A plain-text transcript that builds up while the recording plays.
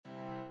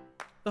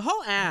The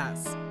Whole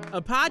Ass,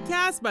 a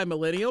podcast by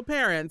millennial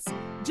parents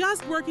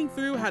just working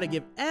through how to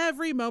give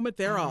every moment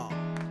their all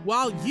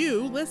while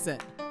you listen.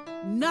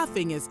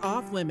 Nothing is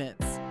off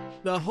limits.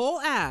 The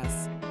Whole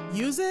Ass.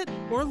 Use it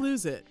or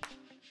lose it.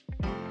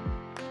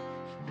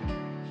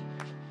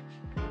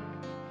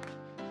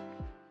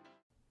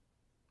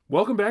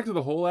 Welcome back to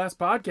the Whole Ass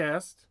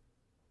Podcast.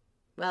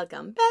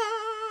 Welcome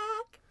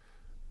back.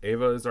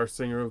 Ava is our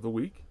singer of the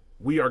week.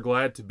 We are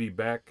glad to be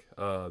back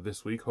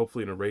this week,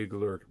 hopefully in a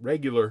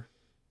regular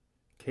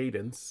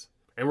cadence.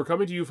 And we're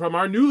coming to you from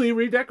our newly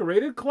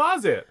redecorated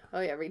closet.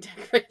 Oh yeah,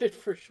 redecorated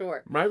for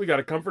sure. Right, we got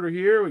a comforter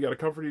here. We got a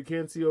comforter you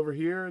can't see over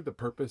here. The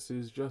purpose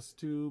is just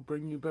to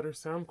bring you better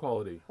sound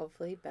quality.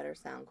 Hopefully better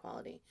sound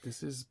quality.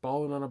 This is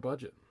balling on a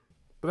budget.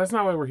 But that's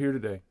not why we're here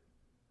today.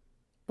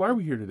 Why are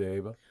we here today,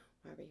 Ava?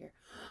 Why are we here?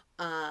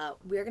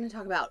 We're going to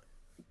talk about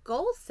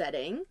goal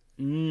setting.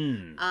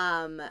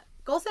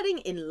 Goal setting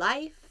in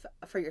life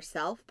for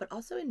yourself, but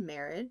also in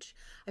marriage.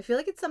 I feel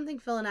like it's something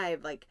Phil and I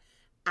have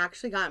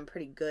actually gotten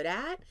pretty good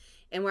at.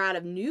 And we're at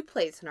a new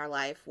place in our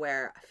life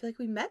where I feel like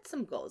we met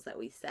some goals that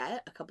we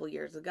set a couple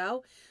years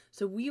ago.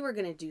 So we were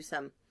going to do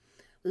some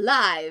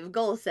live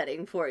goal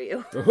setting for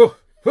you.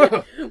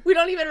 We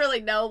don't even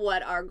really know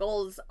what our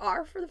goals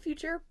are for the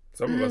future.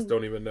 Some of us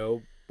don't even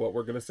know what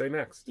we're going to say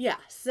next. Yeah.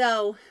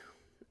 So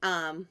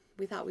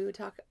we thought we would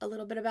talk a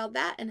little bit about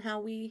that and how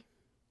we,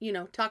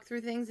 talk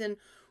through things and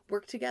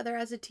work together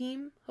as a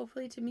team,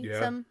 hopefully to meet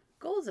some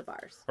goals of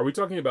ours. Are we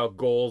talking about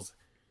goals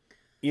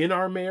in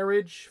our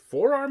marriage,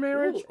 for our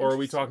marriage, or are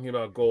we talking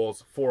about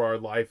goals for our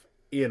life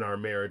in our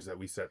marriage that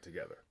we set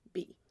together?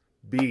 B.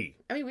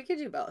 I mean, we could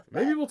do both.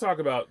 But... Maybe we'll talk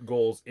about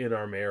goals in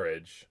our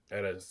marriage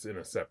in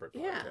a separate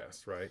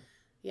podcast, right?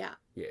 Yeah.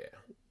 Yeah.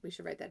 We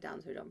should write that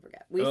down so we don't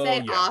forget. We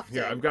say often.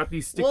 Yeah, I've got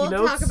these sticky notes.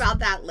 We'll talk about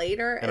that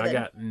later. And I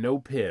got no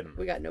pen.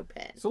 We got no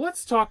pen. So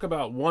let's talk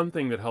about one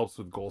thing that helps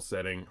with goal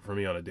setting for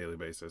me on a daily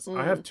basis.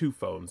 I have 2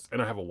 phones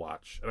and I have a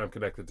watch and I'm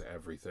connected to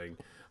everything.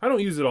 I don't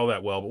use it all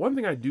that well, but one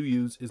thing I do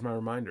use is my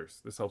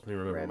reminders. This helps me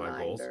remember my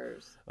goals.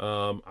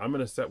 I'm going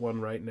to set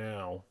one right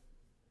now.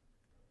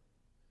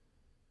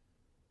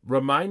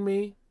 Remind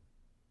me,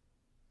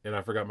 and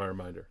I forgot my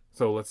reminder.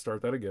 So let's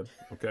start that again,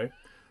 okay?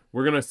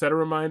 We're going to set a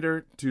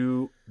reminder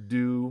to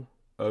do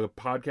a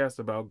podcast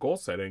about goal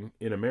setting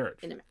in a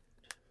marriage.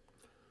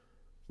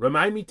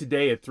 Remind me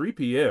today at 3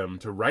 p.m.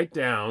 to write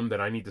down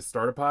that I need to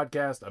start a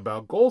podcast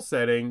about goal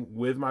setting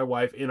with my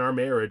wife in our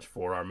marriage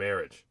for our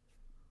marriage.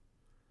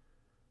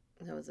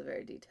 That was a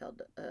very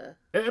detailed...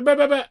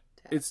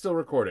 It's still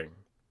recording.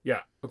 Yeah.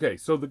 Okay.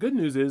 So the good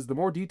news is the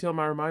more detailed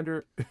my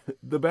reminder,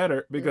 the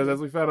better. Because as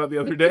we found out the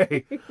other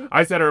day,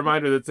 I set a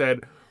reminder that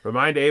said,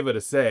 remind Ava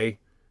to say...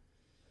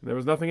 There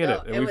was nothing in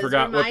it, and we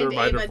forgot what the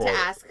reminder Ava for.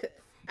 To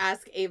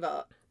ask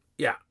Ava.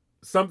 Yeah,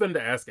 something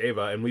to ask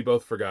Ava, and we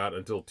both forgot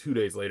until 2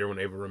 days later when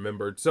Ava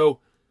remembered.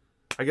 So,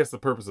 I guess the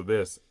purpose of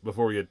this,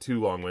 before we get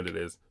too long-winded,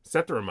 is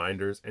set the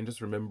reminders and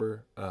just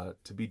remember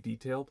to be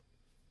detailed.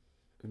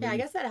 Yeah, I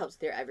guess that helps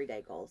with your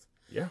everyday goals.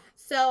 Yeah.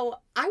 So,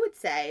 I would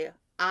say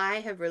I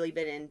have really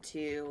been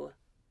into,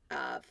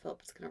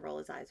 Philip's going to roll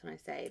his eyes when I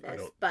say this,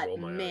 but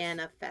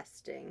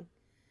manifesting.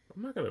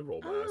 I'm not going to roll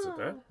my eyes at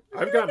that.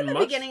 I've gotten at the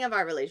beginning of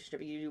our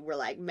relationship, you were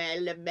like,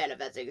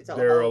 manifesting.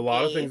 There are a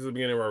lot of things at the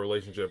beginning of our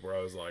relationship where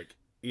I was like,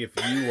 if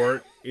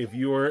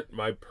you weren't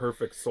my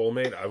perfect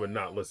soulmate, I would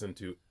not listen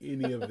to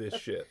any of this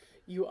shit.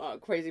 You are a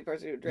crazy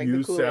person who drank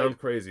the Kool-Aid. You sound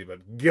crazy,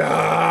 but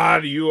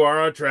God, you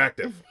are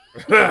attractive.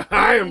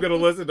 I am going to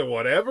listen to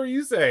whatever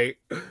you say.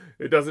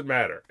 It doesn't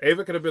matter.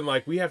 Ava could have been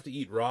like, we have to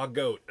eat raw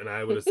goat. And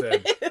I would have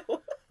said,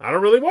 I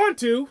don't really want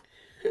to,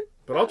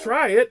 but I'll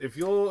try it if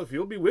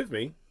you'll be with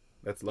me.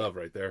 That's love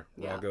right there.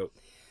 Raw goat.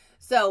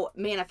 So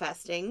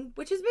manifesting,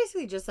 which is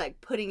basically just like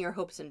putting your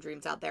hopes and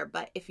dreams out there.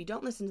 But if you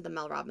don't listen to the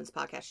Mel Robbins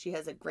podcast, she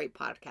has a great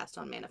podcast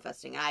on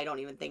manifesting. I don't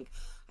even think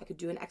I could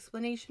do an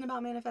explanation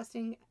about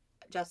manifesting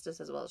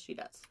justice as well as she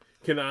does.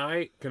 Can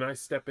I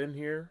step in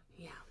here?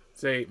 Yeah.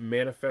 Say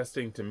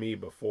manifesting to me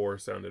before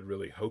sounded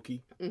really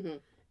hokey. Mm-hmm.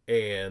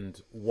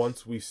 And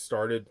once we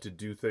started to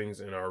do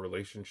things in our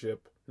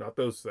relationship, not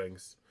those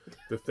things,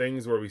 the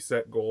things where we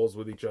set goals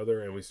with each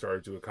other and we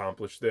started to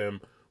accomplish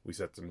them. We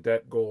set some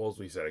debt goals.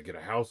 We set a get a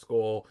house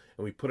goal,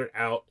 and we put it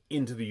out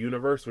into the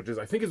universe, which is,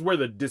 I think, is where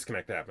the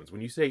disconnect happens.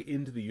 When you say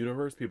into the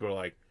universe, people are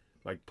like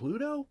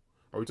Pluto?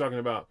 Are we talking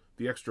about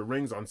the extra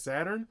rings on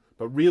Saturn?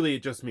 But really,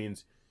 it just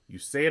means you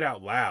say it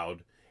out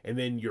loud, and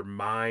then your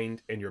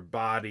mind and your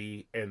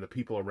body and the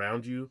people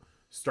around you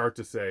start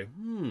to say,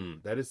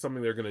 that is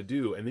something they're going to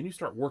do. And then you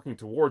start working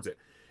towards it.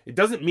 It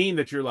doesn't mean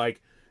that you're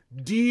like,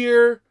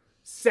 dear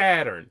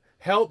Saturn,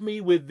 help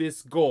me with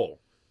this goal.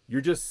 You're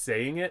just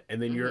saying it,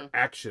 and then your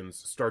actions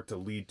start to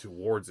lead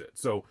towards it.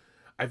 So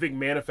I think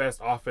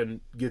manifest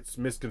often gets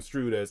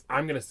misconstrued as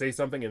I'm going to say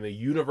something and the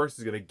universe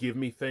is going to give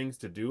me things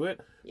to do it.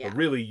 Yeah. But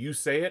really, you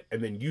say it,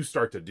 and then you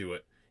start to do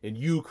it. And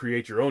you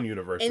create your own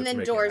universe. And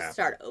then doors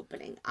start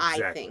opening,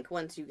 exactly. I think,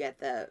 once you get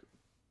the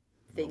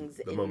things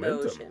in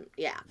momentum. motion.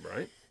 Yeah.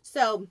 Right.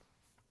 So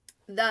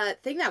The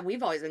thing that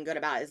we've always been good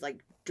about is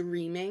like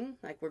dreaming.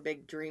 Like we're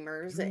big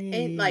dreamers.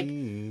 And like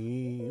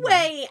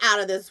way out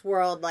of this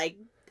world. Like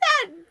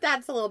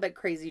that's a little bit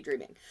crazy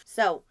dreaming.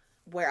 So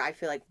where I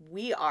feel like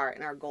we are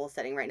in our goal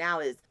setting right now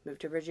is move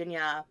to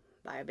Virginia,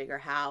 buy a bigger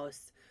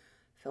house.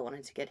 Phil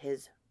wanted to get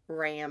his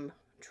Ram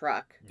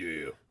truck.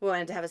 Yeah. We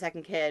wanted to have a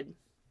second kid.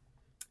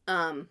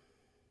 I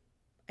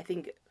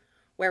think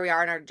where we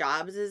are in our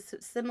jobs is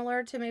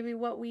similar to maybe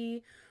what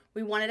we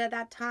wanted at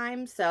that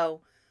time.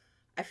 So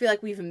I feel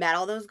like we've met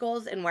all those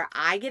goals. And where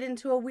I get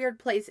into a weird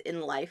place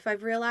in life,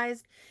 I've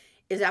realized,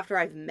 is after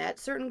I've met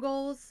certain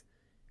goals,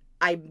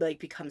 I like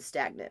become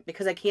stagnant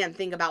because I can't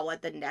think about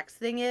what the next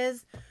thing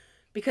is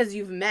because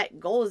you've met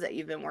goals that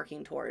you've been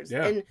working towards.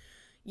 Yeah. And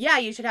yeah,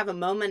 you should have a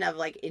moment of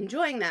like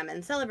enjoying them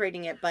and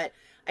celebrating it. But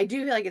I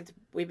do feel like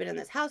we've been in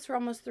this house for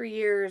almost 3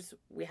 years.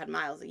 We had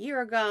Miles a year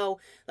ago.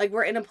 Like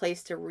we're in a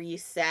place to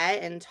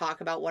reset and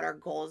talk about what our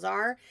goals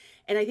are.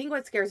 And I think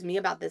what scares me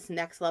about this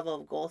next level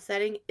of goal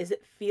setting is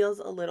it feels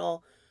a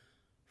little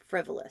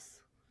frivolous.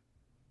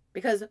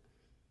 Because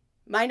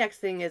my next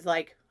thing is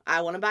like,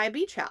 I want to buy a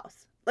beach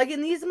house. Like,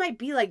 and these might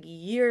be like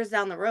years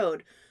down the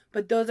road,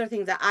 but those are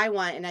things that I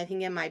want. And I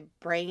think in my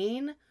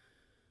brain,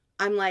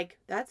 I'm like,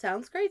 that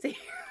sounds crazy.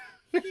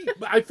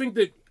 But I think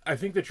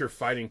that you're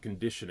fighting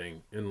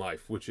conditioning in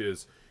life, which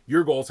is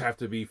your goals have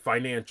to be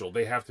financial.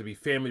 They have to be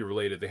family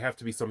related. They have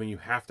to be something you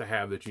have to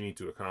have that you need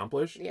to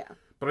accomplish. Yeah.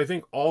 But I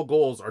think all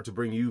goals are to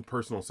bring you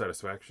personal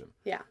satisfaction.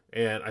 Yeah.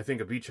 And I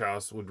think a beach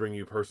house would bring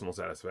you personal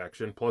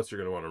satisfaction. Plus, you're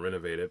going to want to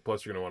renovate it.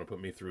 Plus, you're going to want to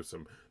put me through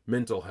some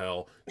mental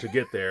hell to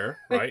get there,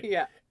 right?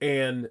 Yeah.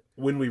 And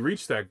when we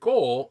reach that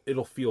goal,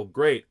 it'll feel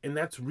great. And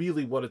that's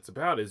really what it's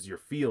about, is your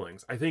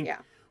feelings. I think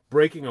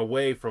breaking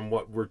away from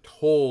what we're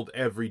told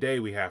every day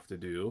we have to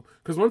do.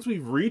 Because once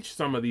we've reached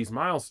some of these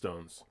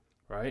milestones,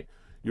 right?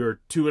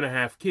 Your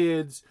 2.5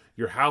 kids,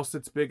 your house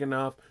that's big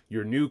enough,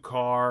 your new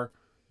car,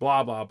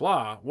 blah, blah,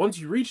 blah. Once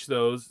you reach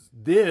those,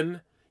 then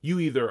you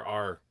either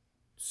are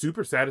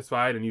super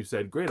satisfied and you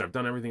said, great, I've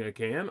done everything I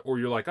can. Or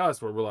you're like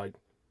us, where we're like,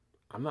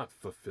 I'm not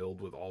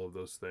fulfilled with all of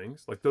those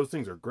things. Like, those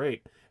things are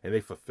great and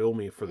they fulfill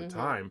me for the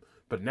time.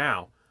 But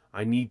now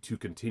I need to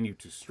continue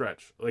to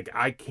stretch. Like,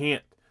 I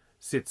can't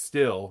sit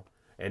still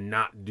and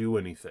not do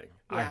anything.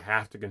 Yeah. I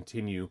have to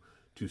continue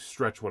to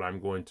stretch what I'm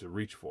going to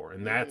reach for.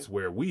 And that's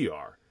where we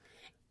are.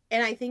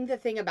 And I think the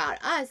thing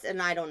about us,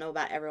 and I don't know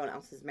about everyone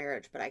else's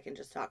marriage, but I can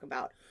just talk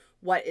about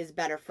what is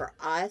better for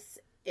us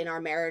in our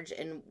marriage,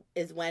 and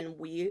is when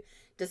we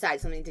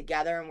decide something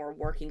together and we're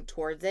working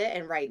towards it.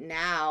 And right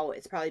now,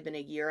 it's probably been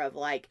a year of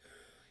like,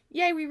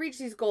 yay, we reach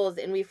these goals,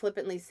 and we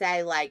flippantly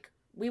say like,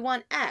 we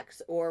want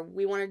X, or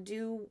we want to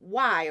do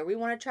Y, or we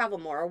want to travel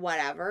more, or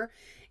whatever.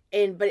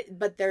 And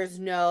but there's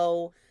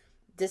no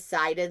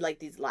decided like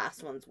these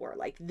last ones were.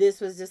 Like, this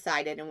was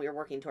decided and we were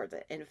working towards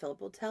it. And Philip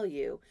will tell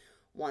you,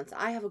 once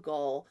I have a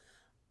goal,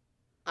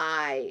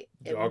 I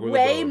am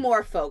way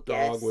more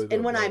focused.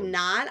 And when I'm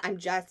not, I'm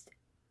just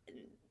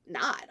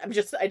not. I'm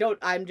just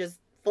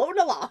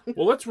floating along.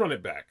 Well, let's run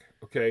it back,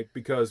 okay?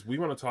 Because we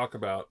want to talk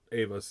about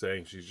Ava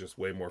saying she's just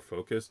way more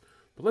focused.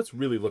 But let's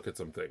really look at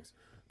some things,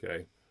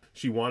 okay?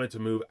 She wanted to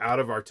move out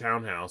of our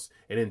townhouse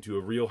and into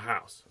a real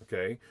house,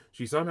 okay?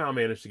 She somehow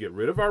managed to get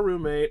rid of our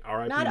roommate,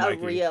 R.I.P. Not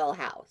Mikey. A real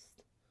house.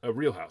 A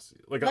real house.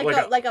 Like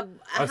a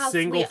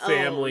single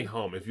family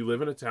home. If you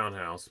live in a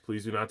townhouse,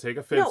 please do not take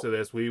offense to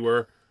this. We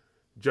were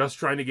just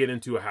trying to get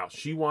into a house.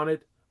 She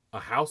wanted a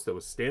house that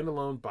was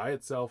standalone by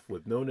itself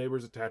with no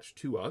neighbors attached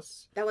to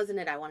us. That wasn't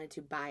it. I wanted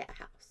to buy a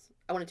house.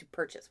 I wanted to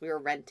purchase. We were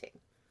renting.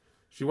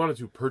 She wanted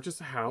to purchase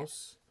a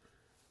house.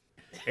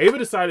 Ava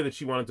decided that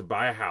she wanted to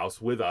buy a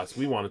house with us.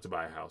 We wanted to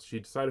buy a house. She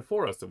decided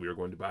for us that we were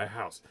going to buy a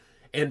house.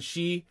 And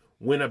she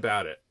went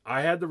about it.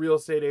 I had the real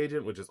estate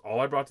agent, which is all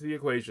I brought to the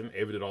equation.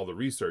 Ava did all the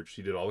research.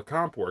 She did all the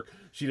comp work.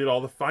 She did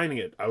all the finding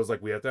it. I was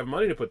like, we have to have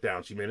money to put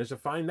down. She managed to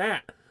find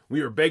that.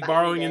 We were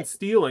borrowing and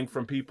stealing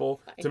from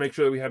people to make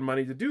sure that we had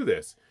money to do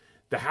this.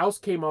 The house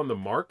came on the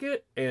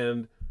market,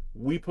 and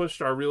we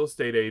pushed our real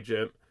estate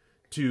agent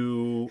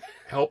to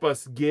help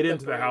us get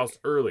into the house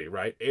early,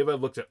 right? Ava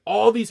looked at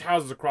all these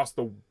houses across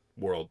the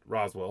world,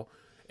 Roswell,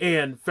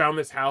 and found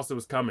this house that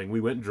was coming. We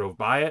went and drove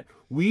by it.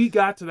 We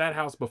got to that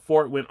house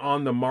before it went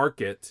on the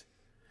market,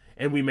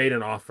 and we made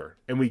an offer,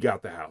 and we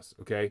got the house,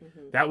 okay?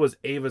 That was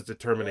Ava's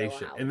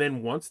determination. Wow. And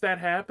then once that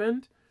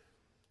happened,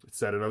 it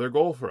set another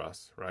goal for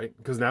us, right?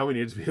 Because now we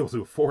needed to be able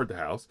to afford the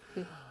house.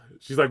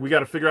 She's like, we got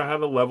to figure out how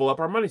to level up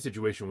our money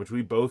situation, which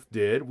we both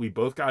did. We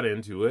both got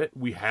into it.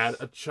 We had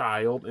a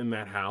child in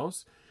that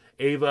house.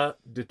 Ava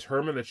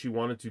determined that she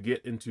wanted to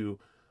get into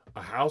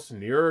a house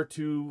nearer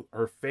to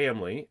her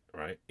family,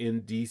 right?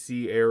 In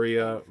DC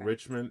area,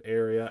 Richmond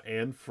area,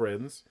 and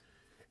friends.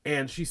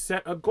 And she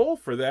set a goal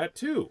for that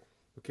too,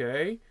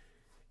 okay?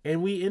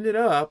 And we ended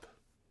up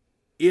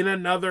in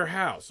another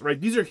house,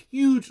 right? These are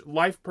huge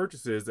life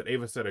purchases that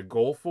Ava set a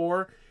goal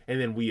for,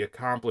 and then we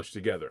accomplished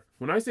together.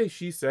 When I say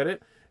she said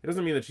it, it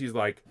doesn't mean that she's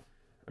like,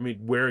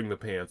 wearing the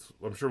pants.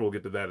 I'm sure we'll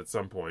get to that at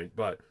some point,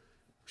 but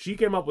she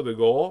came up with a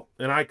goal,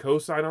 and I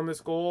co-sign on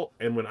this goal.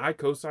 And when I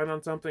co-sign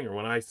on something, or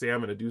when I say I'm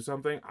going to do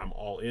something, I'm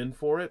all in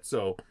for it.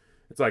 So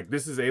it's like,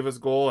 this is Ava's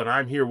goal, and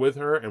I'm here with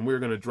her, and we're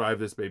going to drive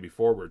this baby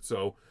forward.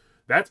 So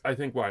that's, I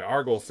think, why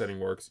our goal setting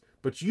works.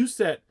 But you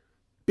set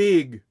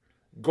big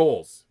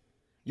goals.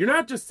 You're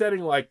not just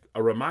setting like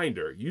a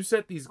reminder. You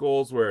set these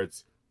goals where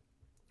it's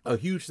a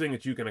huge thing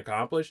that you can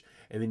accomplish,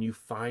 and then you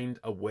find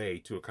a way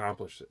to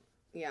accomplish it.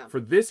 Yeah. For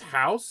this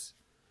house,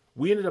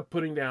 we ended up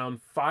putting down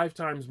 5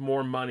 times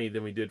more money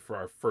than we did for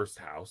our first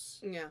house.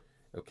 Yeah.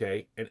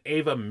 Okay. And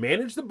Ava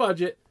managed the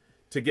budget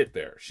to get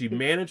there. She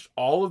managed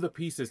all of the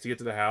pieces to get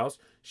to the house.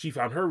 She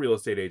found her real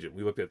estate agent.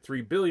 We looked at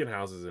 3 billion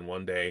houses in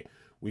one day.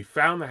 We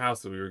found the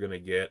house that we were going to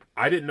get.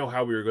 I didn't know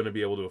how we were going to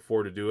be able to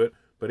afford to do it,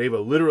 but Ava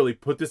literally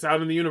put this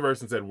out in the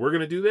universe and said, we're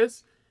going to do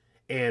this.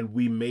 And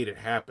we made it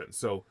happen.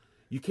 So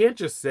you can't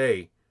just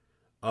say,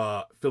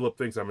 Philip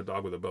thinks I'm a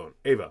dog with a bone.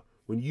 Ava,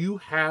 when you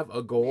have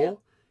a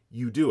goal,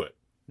 you do it.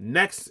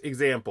 Next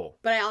example.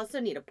 But I also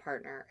need a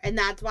partner. And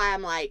that's why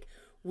I'm like,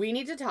 we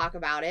need to talk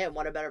about it. And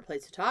what a better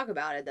place to talk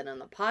about it than on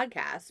the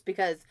podcast,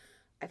 because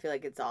I feel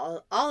like it's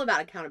all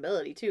about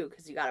accountability too,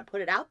 because you got to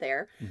put it out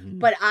there. Mm-hmm.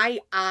 But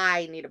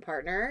I need a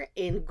partner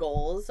in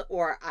goals,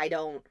 or I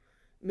don't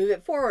move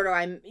it forward, or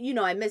I'm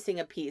missing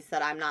a piece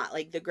that I'm not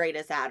like the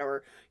greatest at,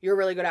 or you're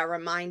really good at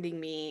reminding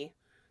me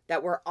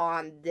that we're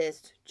on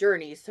this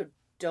journey. So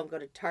don't go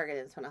to Target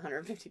and spend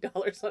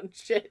 $150 on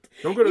shit.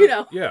 Don't go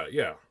to,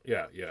 Yeah.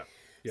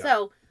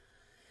 So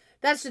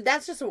that's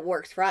just what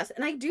works for us.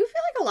 And I do feel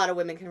like a lot of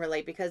women can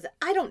relate, because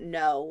I don't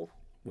know.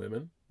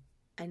 Women?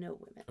 I know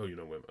women. Oh, you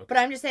know women. Okay. But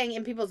I'm just saying,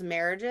 in people's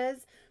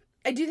marriages,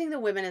 I do think the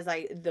women is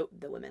like, the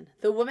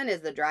woman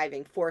is the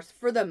driving force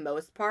for the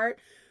most part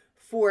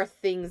for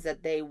things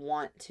that they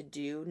want to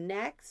do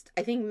next.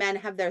 I think men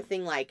have their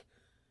thing like,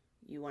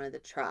 you wanted the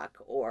truck,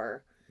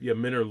 or... Yeah,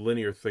 men are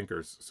linear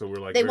thinkers, so we're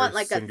like, they want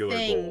like singular a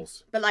thing,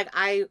 goals. But like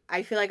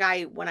I feel like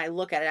when I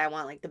look at it, I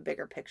want like the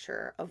bigger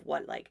picture of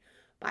what like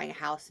buying a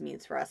house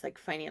means for us, like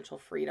financial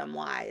freedom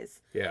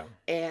wise. Yeah.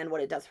 And what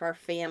it does for our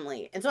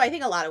family. And so I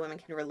think a lot of women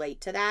can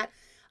relate to that.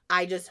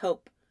 I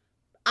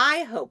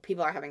hope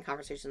people are having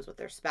conversations with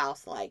their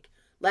spouse like,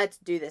 let's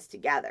do this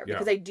together.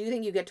 Because I do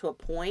think you get to a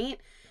point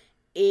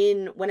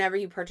whenever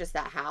you purchase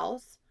that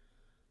house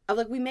of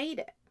like, we made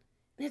it.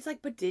 And it's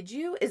like, but did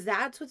you? Is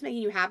that what's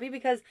making you happy?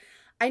 Because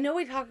I know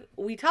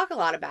we talk a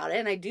lot about it,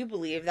 and I do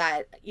believe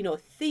that,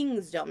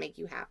 things don't make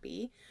you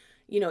happy.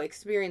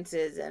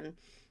 Experiences and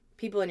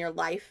people in your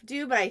life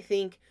do, but I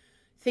think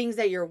things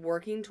that you're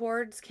working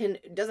towards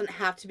doesn't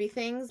have to be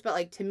things, but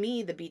like to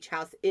me the beach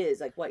house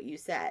is like what you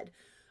said.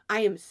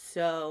 I am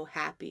so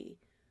happy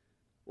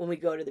when we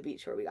go to the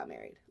beach where we got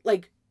married.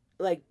 Like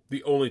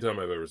the only time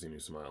I've ever seen you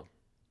smile.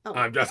 Oh.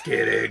 I'm just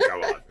kidding.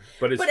 Come on.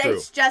 But it's true.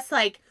 It's just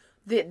like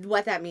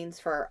what that means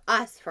for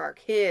us, for our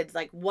kids,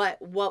 like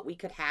what we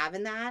could have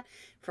in that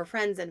for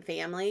friends and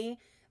family.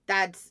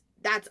 That's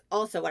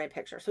also what I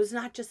picture. So it's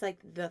not just like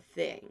the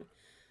thing.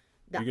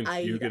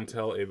 You can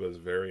tell Ava's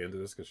very into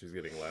this because she's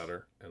getting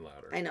louder and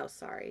louder. I know,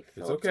 sorry.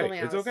 It's okay.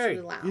 It's okay.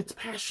 It's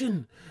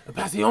passion. A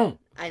passion.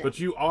 I know. But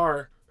you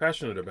are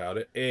passionate about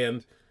it.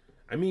 And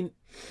I mean,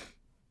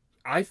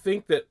 I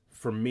think that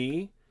for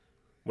me,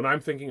 when I'm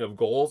thinking of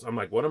goals, I'm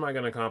like, what am I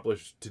going to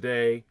accomplish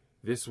today,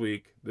 this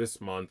week,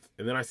 this month?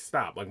 And then I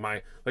stop. Like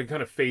it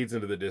kind of fades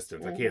into the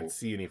distance. Mm-hmm. I can't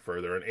see any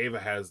further. And Ava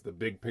has the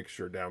big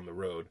picture down the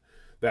road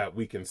that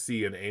we can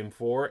see and aim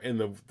for. And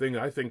the thing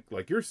I think,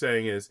 like you're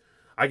saying, is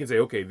I can say,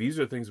 okay, these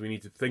are things we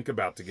need to think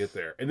about to get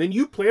there. And then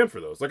you plan for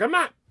those. Like, I'm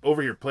not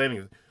over here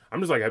planning. I'm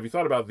just like, have you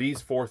thought about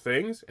these 4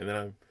 things? And then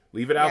I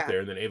leave it out there.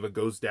 And then Ava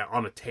goes down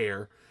on a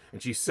tear.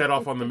 And she's set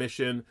off on the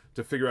mission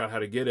to figure out how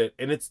to get it.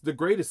 And it's the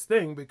greatest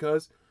thing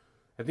because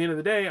at the end of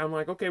the day, I'm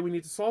like, okay, we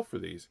need to solve for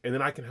these. And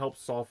then I can help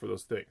solve for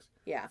those things.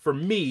 Yeah. For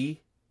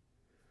me,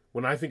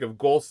 when I think of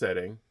goal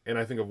setting and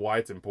I think of why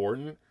it's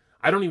important,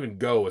 I don't even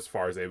go as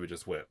far as Ava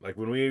just went. Like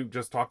when we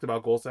just talked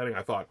about goal setting,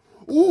 I thought,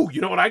 ooh, you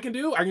know what I can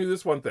do? I can do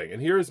this one thing.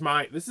 And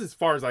this is as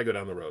far as I go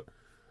down the road.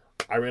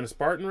 I ran a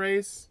Spartan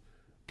race.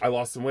 I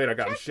lost some weight. I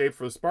got in shape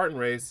for the Spartan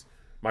race.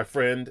 My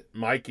friend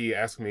Mikey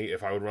asked me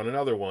if I would run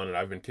another one, and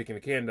I've been kicking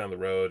the can down the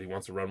road. He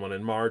wants to run one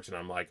in March, and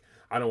I'm like,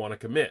 I don't want to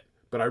commit.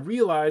 But I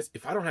realized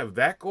if I don't have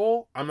that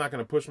goal, I'm not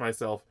going to push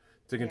myself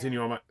to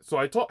continue on my... So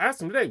I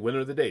asked him today, when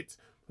are the dates?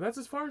 But that's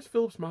as far as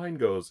Philip's mind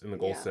goes in the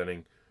goal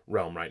setting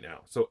realm right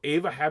now. So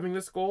Ava having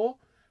this goal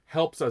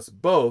helps us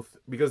both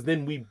because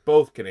then we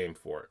both can aim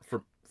for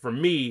it. For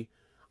me,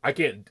 I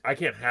can't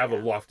have a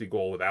lofty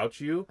goal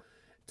without you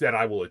that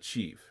I will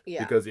achieve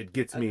because it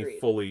gets me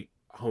fully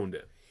honed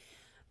in.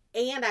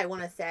 And I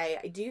want to say,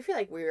 I do feel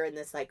like we're in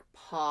this like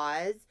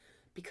pause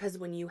because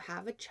when you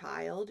have a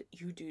child,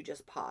 you do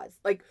just pause.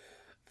 Like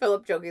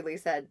Philip jokingly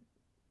said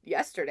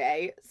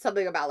yesterday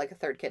something about like a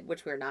third kid,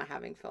 which we're not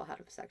having. Phil had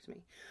a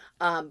vasectomy.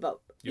 But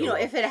you know,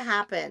 if it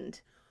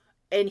happened,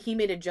 and he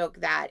made a joke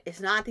that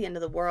it's not the end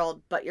of the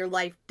world, but your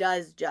life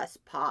does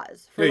just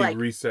pause for like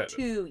reset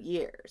 2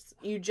 years.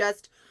 You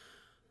just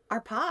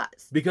our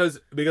pause. Because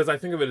I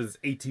think of it as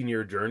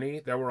 18-year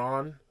journey that we're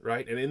on,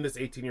 right? And in this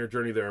 18-year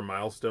journey, there are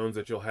milestones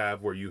that you'll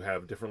have where you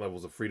have different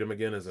levels of freedom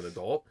again as an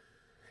adult.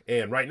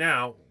 And right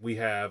now, we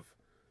have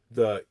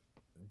the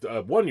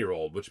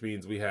 1-year-old, which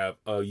means we have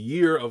a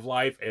year of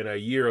life and a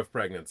year of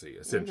pregnancy,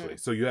 essentially.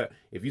 So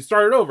if you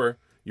started over,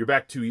 you're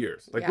back 2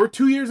 years. Like, we're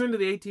 2 years into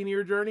the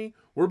 18-year journey.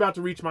 We're about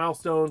to reach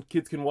milestone.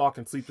 Kids can walk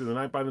and sleep through the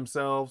night by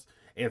themselves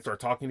and start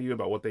talking to you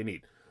about what they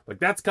need. Like,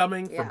 that's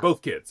coming from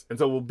both kids. And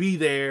so we'll be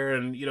there,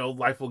 and,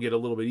 life will get a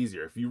little bit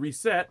easier. If you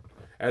reset,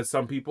 as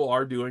some people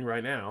are doing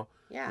right now,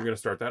 you're going to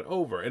start that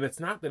over. And it's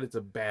not that it's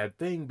a bad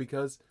thing,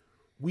 because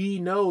we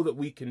know that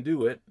we can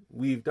do it.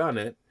 We've done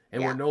it.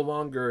 And we're no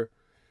longer,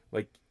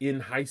 like, in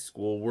high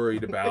school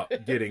worried about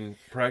getting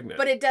pregnant.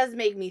 But it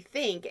made me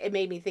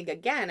think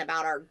again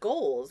about our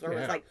goals, where it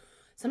was like,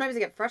 sometimes I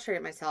get frustrated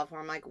at myself where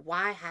I'm like,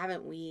 why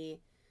don't we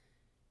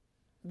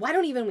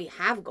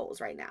have goals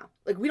right now?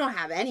 Like, we don't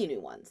have any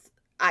new ones,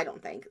 I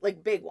don't think,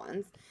 like big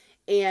ones.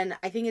 And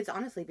I think it's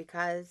honestly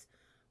because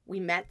we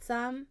met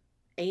some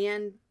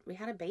and we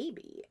had a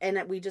baby, and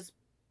that we just,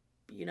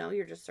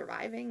 you're just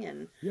surviving,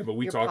 and but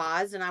we you're talk,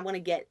 paused, and I want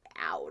to get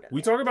out of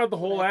we it. talk about the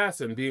whole ass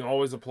and being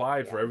always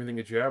applied for everything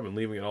that you have and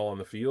leaving it all on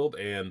the field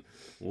and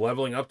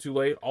leveling up too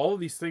late. All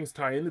of these things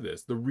tie into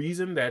this. The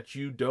reason that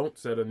you don't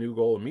set a new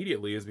goal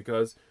immediately is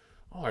because,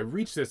 I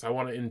reached this. I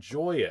want to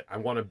enjoy it. I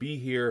want to be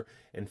here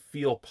and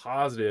feel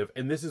positive.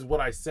 And this is what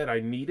I said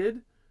I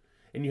needed.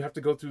 And you have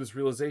to go through this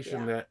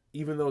realization that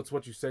even though it's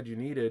what you said you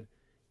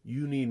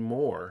need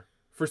more.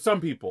 For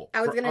some people.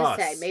 I was going to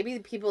say, maybe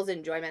people's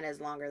enjoyment is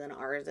longer than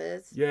ours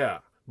is. Yeah.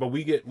 But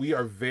we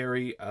are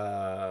very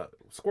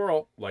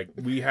squirrel. Like,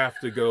 we have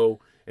to go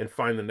and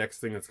find the next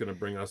thing that's going to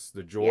bring us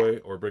the joy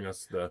or bring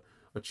us the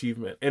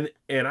achievement.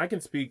 And I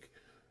can speak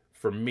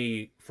for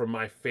me, from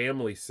my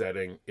family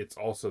setting, it's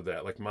also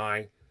that. Like,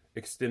 my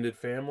extended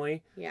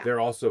family,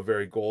 they're also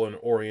very goal and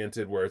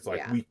oriented, where it's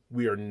like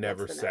we are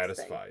never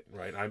satisfied,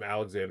 right? I'm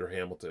Alexander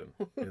Hamilton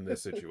in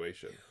this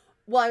situation.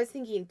 Well, I was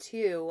thinking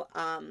too,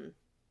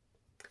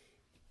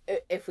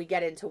 if we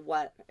want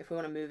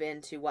to move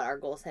into what our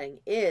goal setting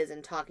is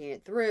and talking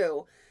it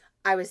through,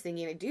 I was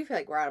thinking, I do feel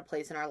like we're at a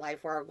place in our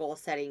life where our goal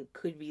setting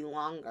could be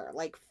longer,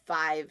 like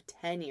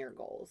 5-10 year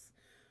goals,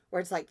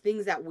 where it's like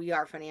things that we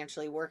are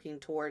financially working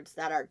towards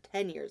that are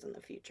 10 years in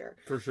the future.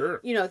 For sure.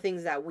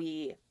 Things that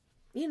we,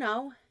 you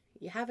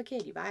have a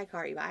kid, you buy a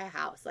car, you buy a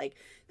house, like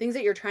things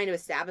that you're trying to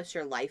establish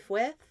your life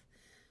with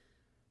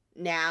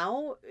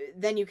now,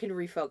 then you can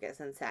refocus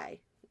and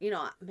say,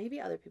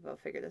 maybe other people have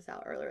figured this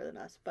out earlier than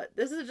us, but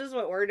this is just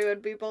what we're doing,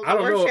 people. So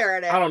we're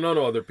sharing it. I don't know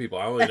no other people.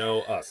 I only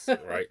know us,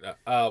 right?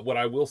 What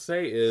I will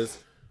say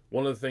is,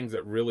 one of the things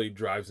that really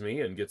drives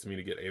me and gets me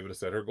to get Ava to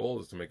set her goal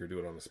is to make her do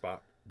it on the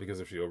spot. Because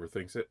if she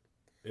overthinks it,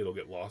 it'll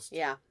get lost.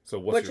 Yeah. So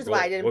what's your goal?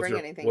 Why I didn't bring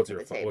anything to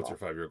the table. What's your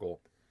 5-year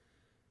goal?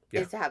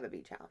 Is to have a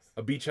beach house.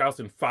 A beach house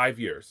in 5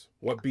 years.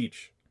 What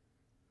beach?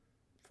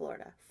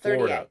 Florida.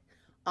 Florida.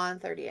 30A. On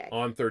 30A.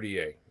 On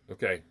 30A.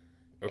 Okay.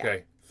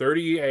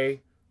 30A,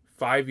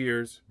 5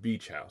 years,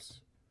 beach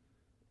house.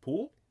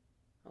 Pool?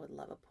 I would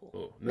love a pool.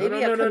 Oh,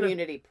 Maybe a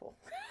community pool.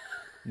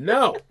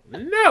 No.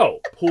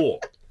 Pool.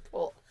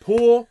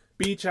 Pool,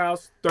 beach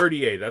house,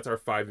 30A. That's our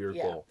 5-year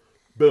goal.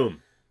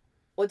 Boom.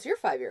 What's your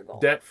 5-year goal?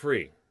 Debt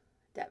free.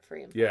 Debt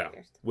free in 5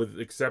 years. With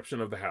the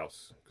exception of the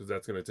house, because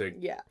that's going to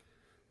take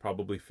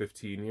probably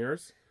 15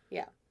 years.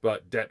 Yeah.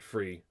 But debt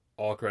free,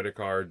 all credit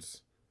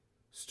cards,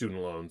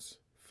 student loans,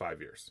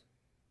 5 years.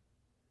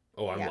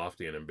 Oh, I'm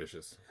lofty and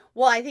ambitious.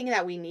 Well, I think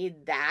that we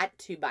need that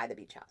to buy the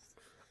beach house.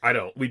 I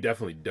don't. We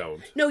definitely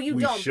don't. No, you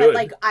don't. Should. But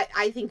like,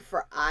 I think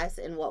for us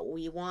and what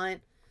we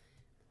want,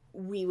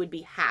 we would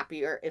be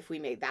happier if we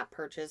made that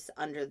purchase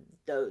under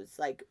those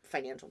like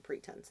financial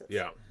pretenses.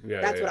 Yeah.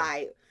 That's what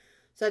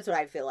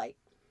I feel like.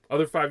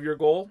 Other 5-year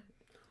goal.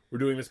 We're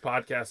doing this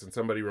podcast and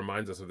somebody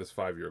reminds us of this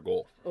 5-year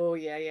goal. Oh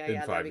yeah.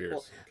 In 5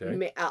 years. Cool.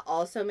 Okay.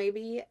 Also,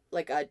 maybe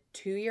like a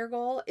 2-year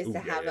goal is to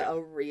have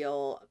a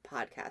real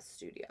podcast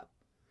studio.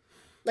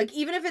 Like,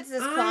 even if it's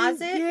this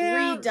closet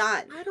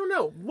redone. I don't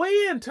know.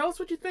 Weigh in. Tell us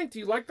what you think. Do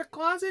you like the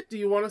closet? Do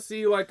you want to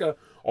see like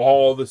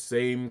all the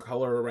same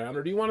color around,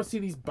 or do you want to see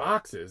these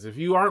boxes? If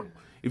you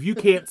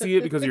can't see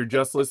it because you're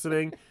just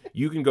listening,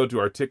 you can go to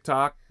our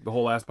TikTok, The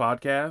Whole Ass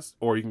Podcast,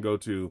 or you can go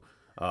to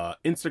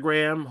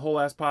Instagram, Whole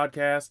Ass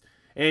Podcast,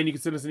 and you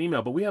can send us an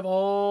email. But we have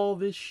all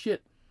this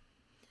shit,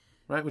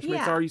 right? Which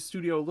makes our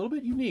studio a little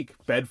bit unique.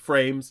 Bed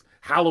frames,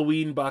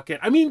 Halloween bucket.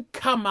 I mean,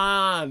 come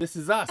on. This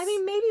is us. I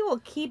mean, maybe we'll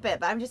keep it,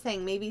 but I'm just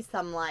saying maybe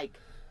some like...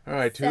 All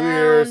right, 2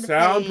 years.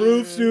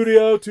 Soundproof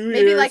studio, 2 years.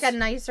 Maybe like a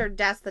nicer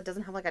desk that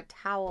doesn't have like a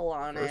towel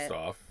on it. First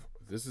off,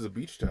 this is a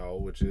beach towel,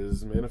 which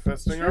is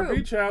manifesting our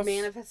beach house.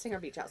 Manifesting our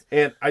beach house.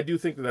 And I do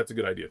think that that's a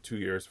good idea. 2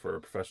 years for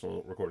a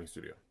professional recording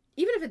studio.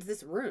 Even if it's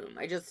this room,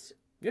 I just...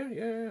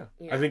 Yeah.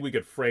 I think we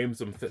could frame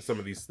some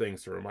of these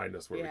things to remind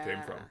us where we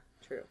came from.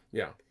 True.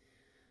 Yeah.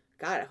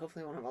 God,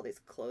 hopefully I won't have all these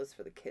clothes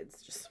for the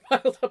kids just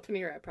piled up in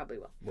here. I probably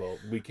will. Well,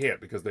 we can't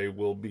because they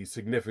will be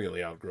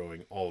significantly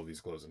outgrowing all of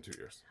these clothes in 2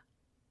 years.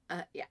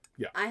 Yeah.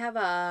 Yeah. I have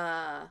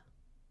a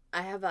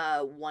I have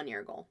a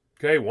 1-year goal.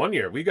 Okay, 1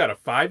 year. We got a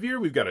 5 year,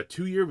 we've got a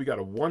 2 year, we got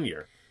a 1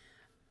 year.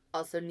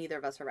 Also, neither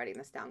of us are writing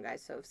this down,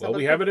 guys. So if Well,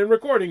 we have it in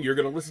recording. You're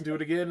going to listen to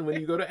it again when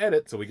you go to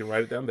edit, so we can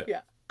write it down there.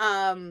 Yeah.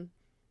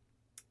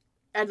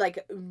 I'd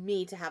like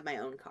me to have my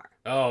own car.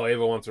 Oh,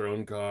 Ava wants her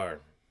own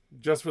car.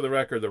 Just for the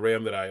record, the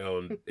Ram that I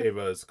own,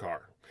 Ava's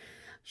car.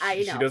 I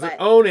know, she doesn't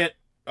but...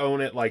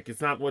 own it like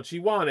it's not what she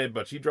wanted,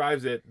 but she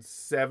drives it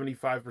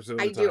 75% of the time.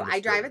 I do. I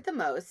drive it the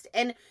most.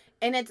 And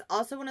it's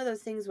also one of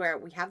those things where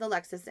we have the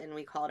Lexus and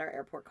we call it our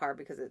airport car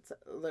because it's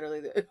literally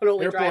it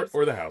only airport drives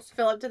or the house.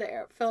 Philip and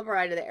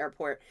I to the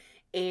airport,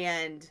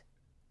 and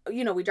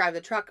we drive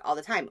the truck all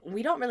the time.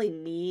 We don't really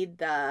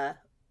need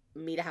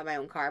me to have my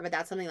own car, but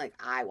that's something like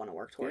I want to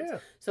work towards. Yeah.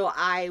 So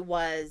I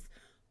was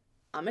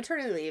on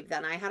maternity leave,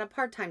 then I had a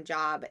part-time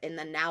job, and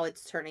then now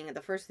it's turning at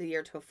the first of the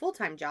year to a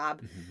full-time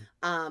job,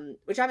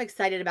 which I'm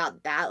excited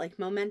about that, like,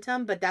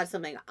 momentum, but that's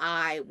something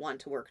I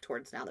want to work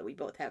towards now that we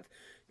both have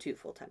 2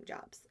 full-time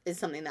jobs, is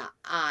something that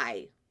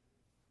I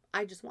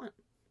just want.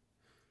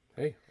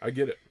 Hey, I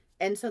get it.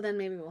 And so then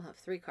maybe we'll have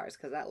 3 cars,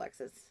 because that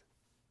Lexus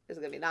is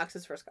going to be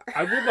Knox's first car.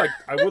 I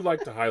would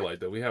like to highlight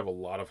that we have a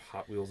lot of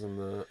Hot Wheels in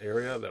the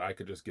area, that I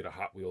could just get a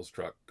Hot Wheels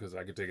truck, because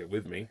I could take it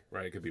with me,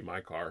 right? It could be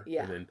my car.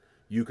 Yeah. And then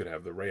you could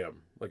have the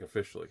Ram, like,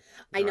 officially.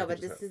 I know,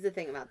 but this is the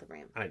thing about the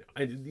Ram. I know.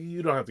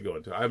 You don't have to go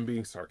into it. I'm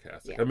being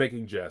sarcastic. Yeah. I'm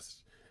making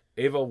jest.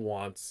 Ava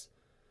wants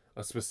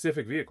a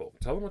specific vehicle.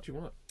 Tell them what you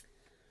want.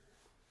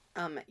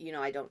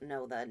 I don't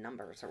know the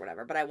numbers or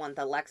whatever, but I want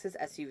the Lexus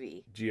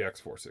SUV.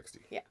 GX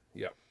 460. Yeah.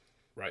 Yep.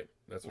 Right.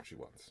 That's what she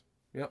wants.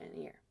 Yep. In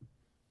a year.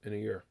 In a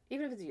year.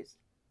 Even if it's used.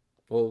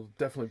 Will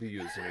definitely be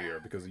used in a year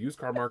because the used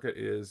car market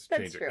is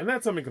That's changing. true. And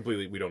that's something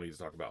completely we don't need to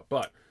talk about.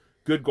 But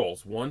good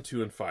goals, 1,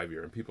 2, and 5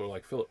 year. And people are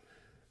like, Philip,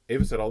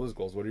 Ava said all those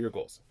goals. What are your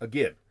goals?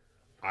 Again,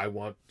 I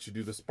want to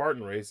do the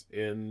Spartan race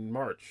in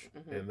March.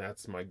 And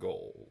that's my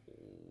goal.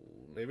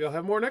 Maybe I'll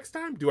have more next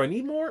time. Do I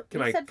need more?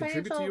 Can I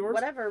contribute to yours?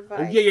 Whatever, but...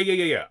 Oh,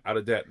 yeah. Out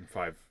of debt in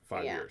five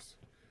years.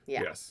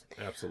 Yeah. Yes,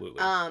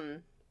 absolutely.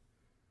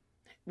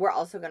 We're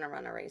also going to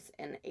run a race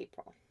in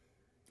April.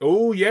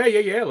 Oh,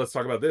 yeah. Let's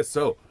talk about this.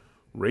 So,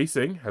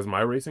 racing, has my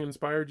racing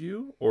inspired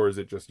you? Or is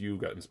it just you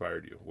got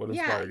inspired you? What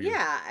inspired you?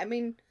 Yeah. I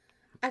mean,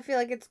 I feel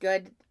like it's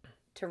good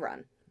to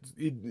run.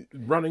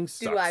 Running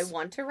sucks. Do I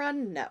want to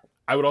run? No.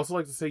 I would also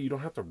like to say you don't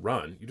have to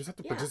run. You just have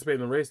to participate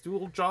in the race. Do a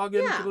little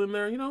jogging, get in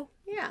there,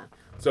 Yeah.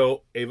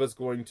 So, Ava's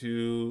going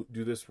to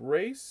do this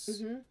race.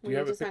 Mm-hmm. Do you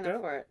have it sign picked up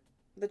out? for it.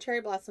 The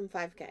Cherry Blossom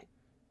 5K.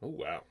 Oh,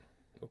 wow.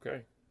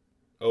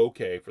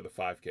 Okay, for the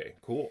 5K.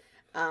 Cool.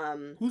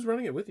 Who's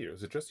running it with you?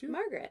 Is it just you?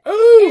 Margaret.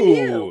 Oh! And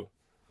you.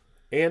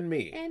 And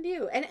me. And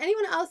you. And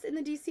anyone else in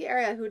the DC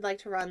area who'd like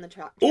to run the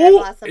Cherry Ooh,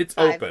 Blossom it's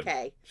 5K.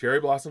 open. Cherry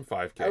Blossom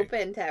 5K.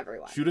 Open to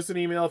everyone. Shoot us an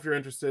email if you're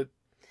interested.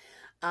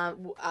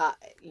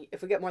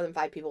 If we get more than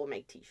 5 people, we'll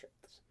make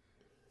t-shirts.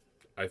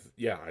 I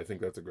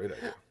think that's a great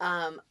idea.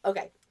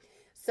 Okay.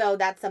 So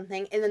that's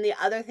something. And then the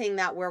other thing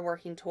that we're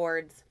working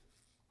towards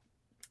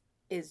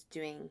is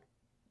doing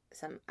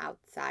some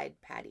outside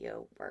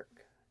patio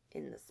work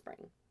in the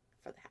spring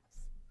for the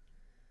house.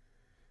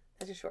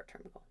 That's a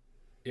short-term goal.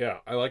 Yeah,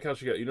 I like how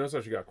you notice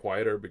how she got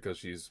quieter because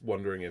she's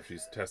wondering if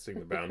she's testing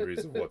the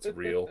boundaries of what's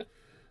real.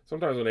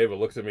 Sometimes when Ava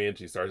looks at me and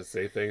she starts to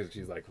say things, and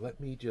she's like, let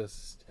me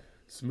just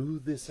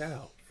smooth this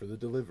out for the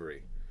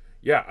delivery.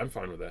 Yeah, I'm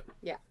fine with that.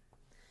 Yeah.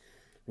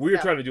 We are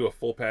trying to do a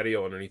full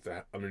patio underneath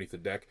the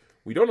deck.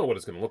 We don't know what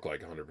it's going to look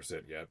like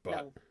 100% yet,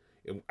 but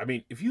I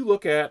mean, if you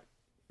look at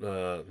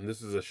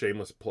this is a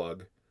shameless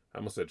plug. I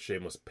almost said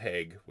shameless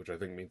peg, which I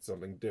think means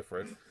something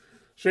different.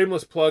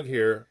 Shameless plug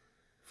here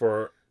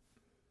for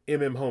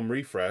Home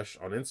Refresh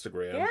on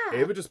Instagram. Yeah.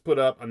 Ava just put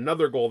up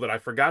another goal that I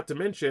forgot to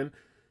mention.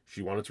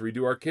 She wanted to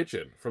redo our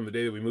kitchen from the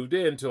day that we moved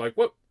in to like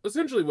what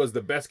essentially was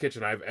the best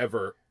kitchen I've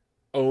ever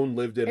owned,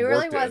 lived in, It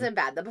really worked in. wasn't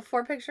bad. The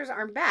before pictures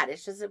aren't bad.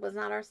 It's just it was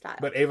not our style.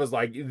 But Ava's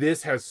like,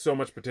 this has so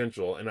much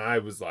potential. And I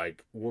was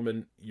like,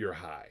 woman, you're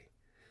high.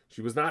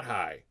 She was not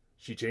high.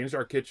 She changed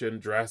our kitchen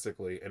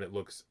drastically and it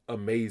looks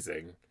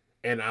amazing.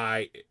 And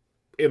I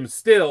am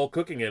still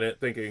cooking in it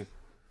thinking,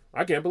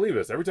 I can't believe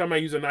this. Every time I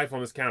use a knife on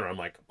this counter, I'm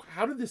like,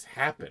 how did this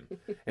happen?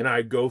 And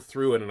I go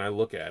through it and I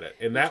look at it.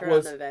 And that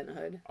was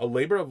a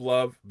labor of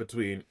love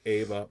between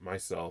Ava,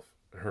 myself,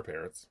 and her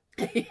parents.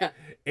 Yeah.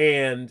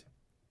 And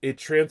it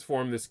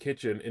transformed this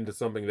kitchen into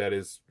something that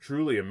is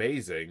truly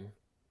amazing.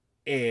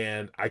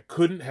 And I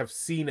couldn't have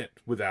seen it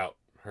without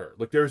her.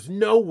 Like, there's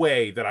no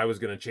way that I was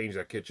going to change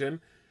that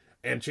kitchen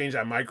and change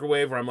that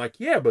microwave where I'm like,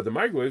 yeah, but the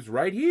microwave's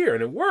right here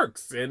and it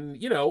works. And,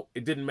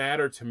 it didn't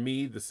matter to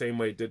me the same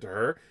way it did to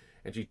her.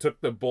 And she took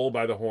the bull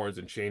by the horns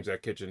and changed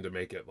that kitchen to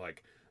make it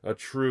like a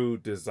true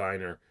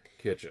designer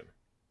kitchen.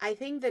 I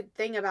think the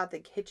thing about the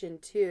kitchen,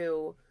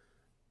 too,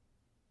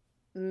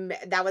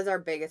 that was our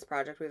biggest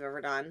project we've ever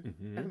done.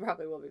 Mm-hmm. And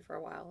probably will be for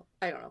a while.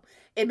 I don't know.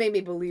 It made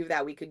me believe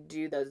that we could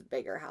do those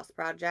bigger house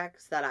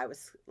projects that I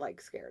was,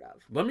 scared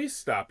of. Let me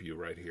stop you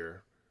right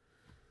here.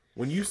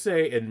 When you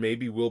say, and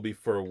maybe will be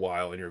for a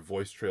while, and your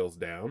voice trails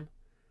down,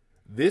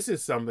 this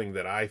is something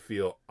that I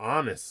feel,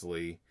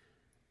 honestly,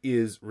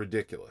 is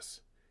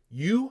ridiculous.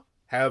 You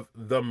have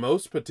the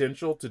most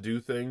potential to do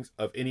things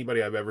of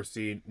anybody I've ever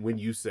seen when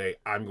you say,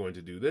 I'm going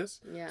to do this.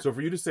 Yeah. So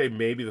for you to say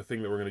maybe the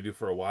thing that we're going to do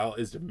for a while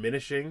is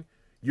diminishing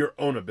your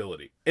own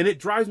ability. And it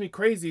drives me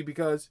crazy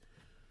because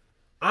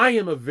I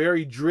am a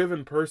very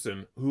driven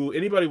person who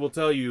anybody will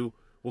tell you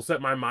will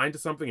set my mind to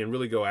something and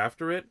really go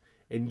after it.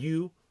 And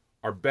you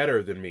are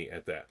better than me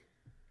at that.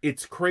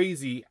 It's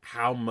crazy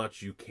how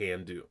much you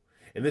can do.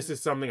 And this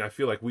is something I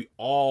feel like we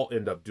all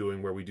end up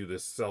doing where we do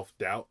this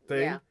self-doubt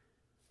thing. Yeah.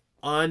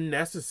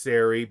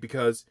 Unnecessary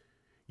because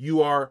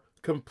you are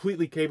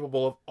completely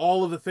capable of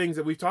all of the things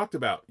that we've talked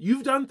about.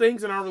 You've done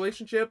things in our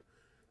relationship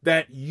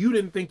that you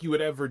didn't think you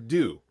would ever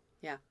do.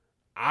 Yeah.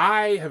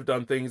 I have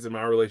done things in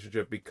my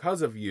relationship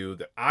because of you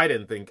that I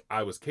didn't think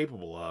I was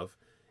capable of.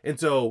 And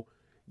so,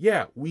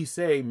 yeah, we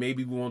say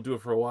maybe we won't do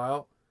it for a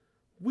while.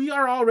 We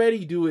are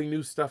already doing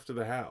new stuff to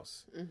the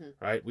house,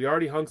 right? We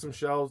already hung some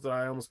shelves that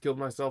I almost killed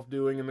myself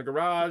doing in the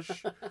garage,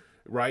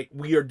 right?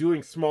 We are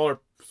doing smaller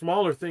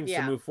things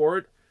to move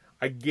forward.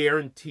 I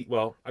guarantee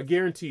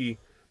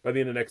by the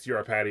end of next year,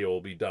 our patio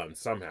will be done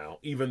somehow.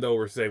 Even though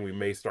we're saying we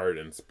may start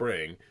in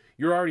spring,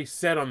 you're already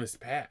set on this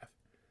path.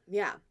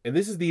 Yeah. And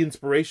this is the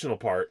inspirational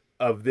part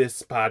of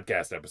this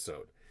podcast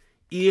episode.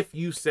 If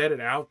you set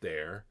it out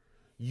there,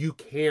 you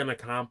can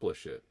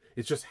accomplish it.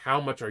 It's just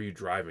how much are you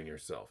driving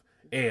yourself?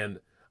 And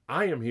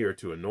I am here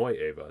to annoy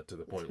Ava to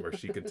the point where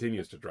she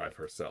continues to drive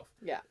herself.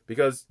 Yeah.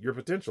 Because your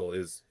potential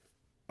is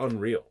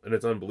unreal and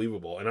it's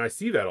unbelievable. And I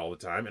see that all the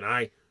time and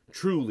I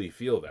truly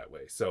feel that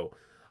way. So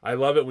I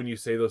love it when you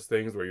say those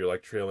things where you're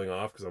like trailing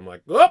off because I'm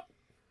like, oh,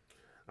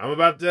 I'm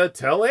about to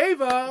tell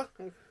Ava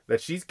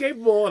that she's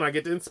capable and I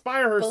get to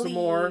inspire her some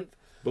more.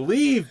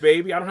 Believe,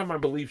 baby. I don't have my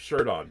Believe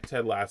shirt on.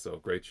 Ted Lasso,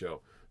 great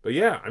show. But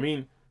yeah, I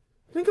mean,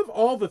 think of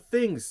all the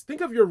things.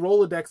 Think of your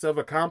Rolodex of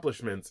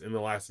accomplishments in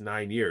the last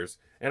 9 years.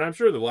 And I'm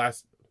sure the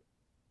last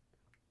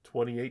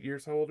 28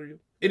 years, how old are you?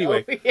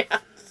 Anyway,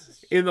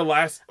 in the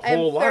last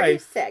whole life. I'm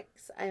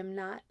 36. I am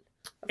not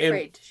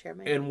afraid to share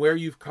my and where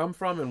you've come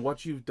from and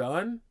what you've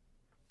done,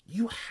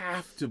 you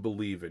have to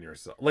believe in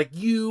yourself. Like,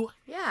 you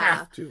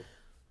have to.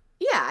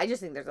 Yeah, I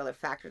just think there's other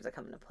factors that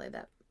come into play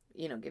that,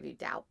 give you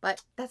doubt.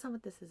 But that's not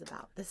what this is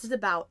about. This is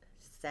about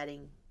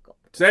setting goals.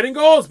 Setting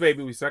goals,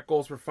 baby. We set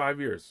goals for 5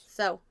 years.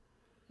 So,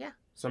 yeah.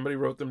 Somebody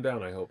wrote them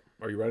down, I hope.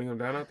 Are you writing them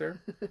down out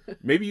there?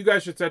 Maybe you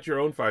guys should set your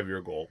own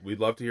 5-year goal. We'd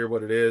love to hear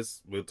what it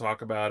is. We'll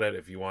talk about it.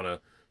 If you want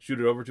to shoot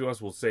it over to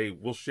us,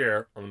 we'll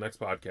share on the next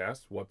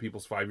podcast what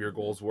people's 5-year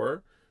goals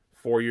were.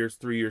 4 years,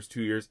 3 years,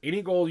 2 years.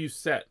 Any goal you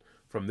set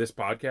from this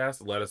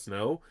podcast, let us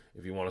know.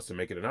 If you want us to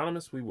make it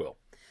anonymous, we will.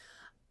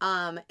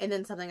 And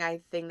then something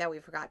I think that we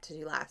forgot to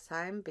do last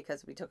time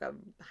because we took a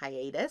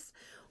hiatus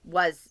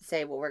was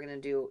say what we're going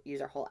to do,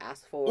 use our whole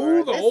ask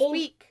for this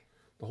week.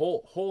 The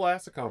whole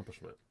ass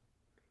accomplishment.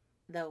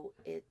 Though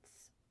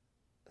it's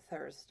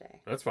Thursday.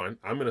 That's fine.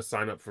 I'm going to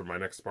sign up for my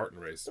next Spartan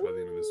race by the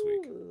end of this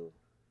week.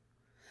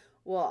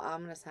 Well,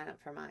 I'm going to sign up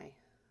for my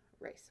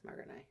race,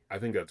 Margaret and I. I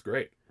think that's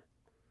great.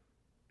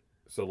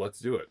 So let's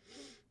do it.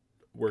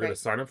 We're going to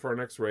sign up for our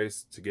next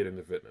race to get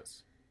into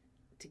fitness.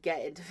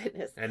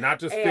 And not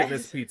just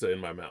fitness pizza in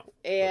my mouth.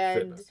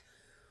 And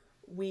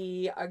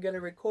we are going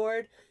to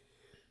record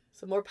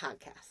some more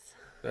podcasts.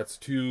 That's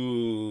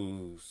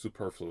too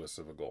superfluous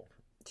of a goal.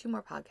 2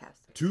 more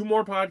podcasts. 2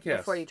 more podcasts.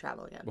 Before you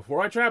travel again.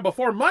 Before I travel.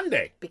 Before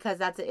Monday. Because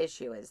that's the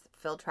issue is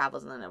Phil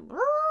travels and then it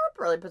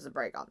really puts a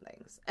break on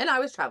things. And I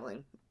was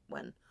traveling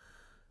when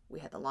we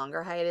had the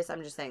longer hiatus.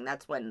 I'm just saying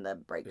that's when the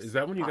breaks. Is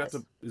that when you got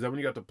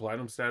the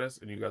platinum status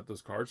and you got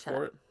those cards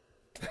for it?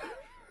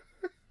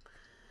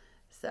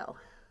 So,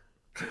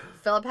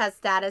 Philip has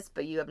status,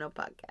 but you have no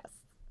podcast.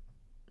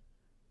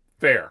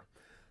 Fair.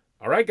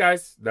 All right,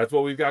 guys. That's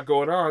what we've got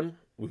going on.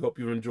 We hope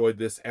you've enjoyed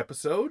this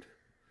episode.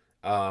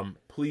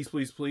 Please,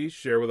 please, please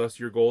share with us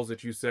your goals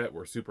that you set.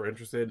 We're super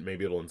interested.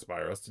 Maybe it'll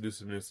inspire us to do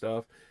some new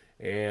stuff.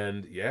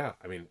 And yeah,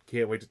 I mean,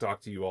 can't wait to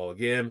talk to you all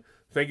again.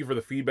 Thank you for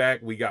the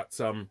feedback. We got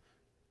some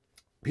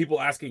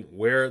people asking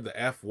where the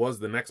F was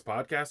the next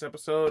podcast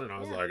episode. And I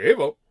was like, hey,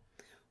 Vo.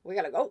 We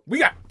gotta go. We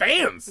got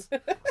fans.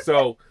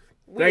 So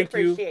thank you.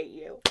 We appreciate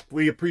you.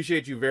 We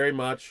appreciate you very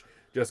much.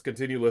 Just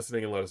continue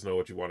listening and let us know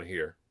what you want to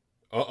hear.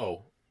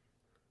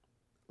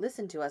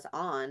 Listen to us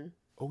on.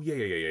 Oh,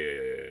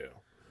 yeah.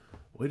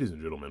 Ladies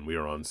and gentlemen, we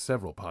are on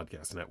several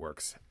podcast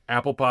networks.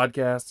 Apple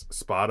Podcasts,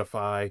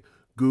 Spotify,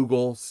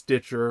 Google,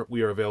 Stitcher.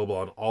 We are available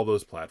on all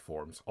those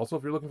platforms. Also,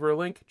 if you're looking for a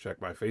link, check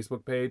my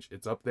Facebook page.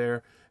 It's up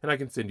there, and I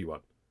can send you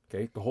one.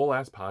 Okay? The Whole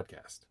Ass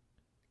Podcast.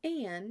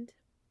 And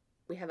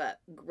we have a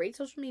great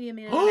social media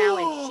manager now,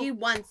 and she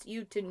wants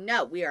you to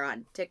know we are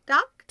on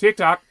TikTok.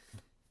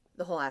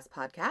 The Whole Ass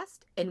Podcast.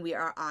 And we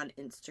are on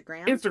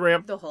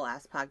Instagram. The Whole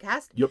Ass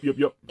Podcast.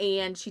 Yep.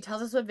 And she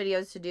tells us what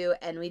videos to do,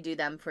 and we do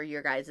them for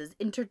your guys'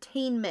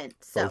 entertainment.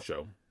 So,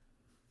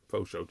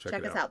 Faux show.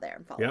 Check us out there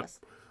and follow us.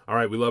 All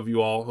right. We love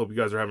you all. Hope you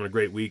guys are having a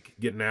great week,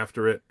 getting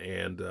after it.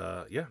 And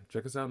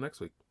check us out next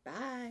week.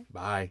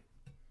 Bye.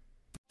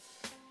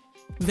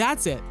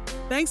 That's it.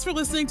 Thanks for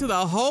listening to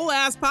the Whole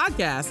Ass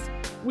Podcast.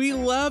 We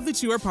love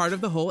that you are part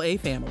of the Whole A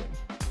family.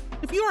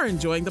 If you are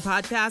enjoying the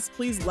podcast,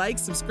 please like,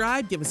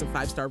 subscribe, give us a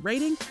 5-star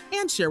rating,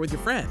 and share with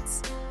your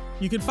friends.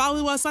 You can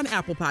follow us on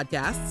Apple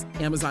Podcasts,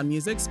 Amazon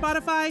Music,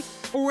 Spotify,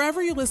 or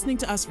wherever you're listening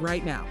to us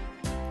right now.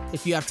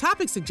 If you have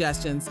topic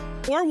suggestions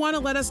or want to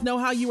let us know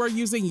how you are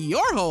using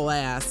your whole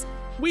ass,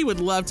 we would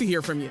love to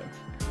hear from you.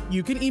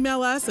 You can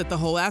email us at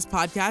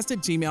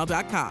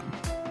thewholeasspodcast@gmail.com.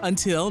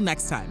 Until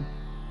next time.